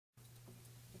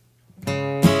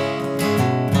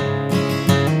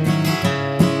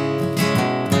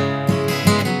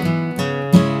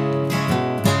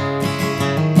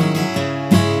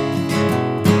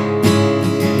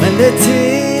the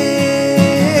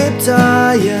tipped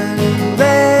iron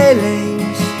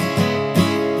railings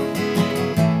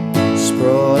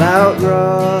sprawl out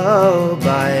row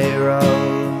by row.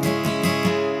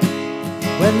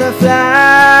 When the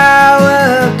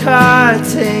flower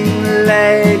carting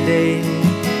lady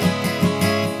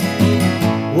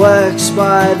works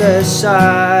by the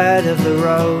side of the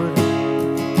road,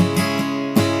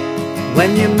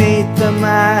 when you meet the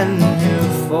man who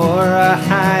for a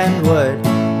hand would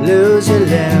lose a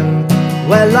limb,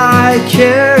 well, I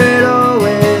cure it all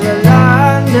with a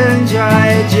London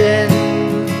dry gin.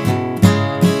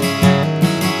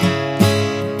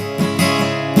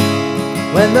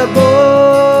 When the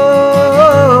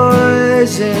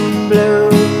boys in blue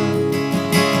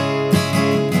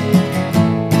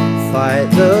fight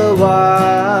the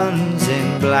ones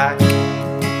in black,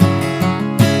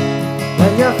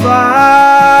 when you're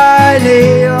finding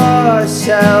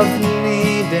yourself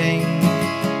needing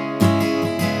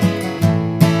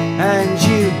and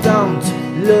you don't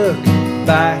look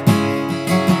back,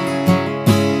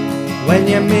 when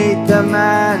you meet the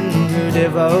man who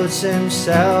devotes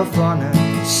himself on a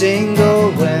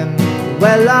single whim,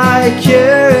 well, I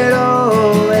cure it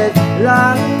all with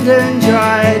London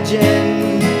dry gin.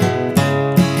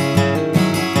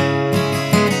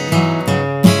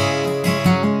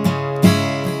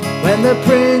 When the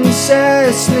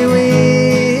Princess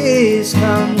Louise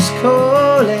comes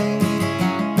calling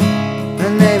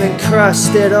and they've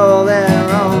encrusted all their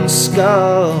own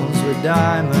skulls with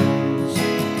diamonds,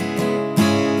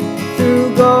 through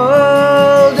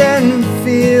golden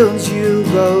fields you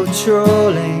go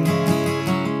trolling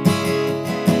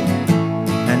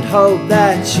and hope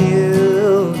that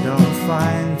you don't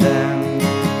find them.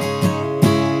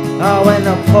 Oh, when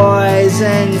the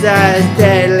poison's as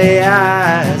deadly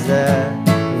as the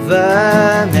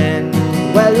vermin,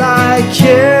 well, I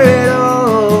cure it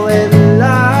all with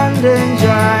London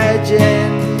dry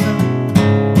gin.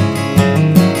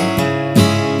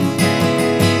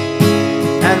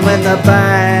 And when the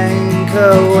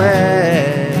banker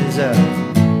wears a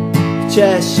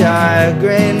Cheshire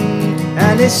grin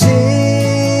and he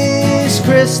sees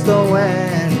crystal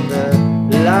when the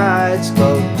lights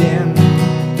go dim,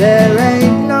 there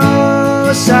ain't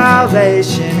no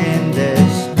salvation in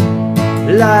this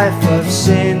life of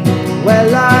sin,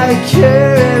 well, I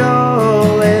cure it all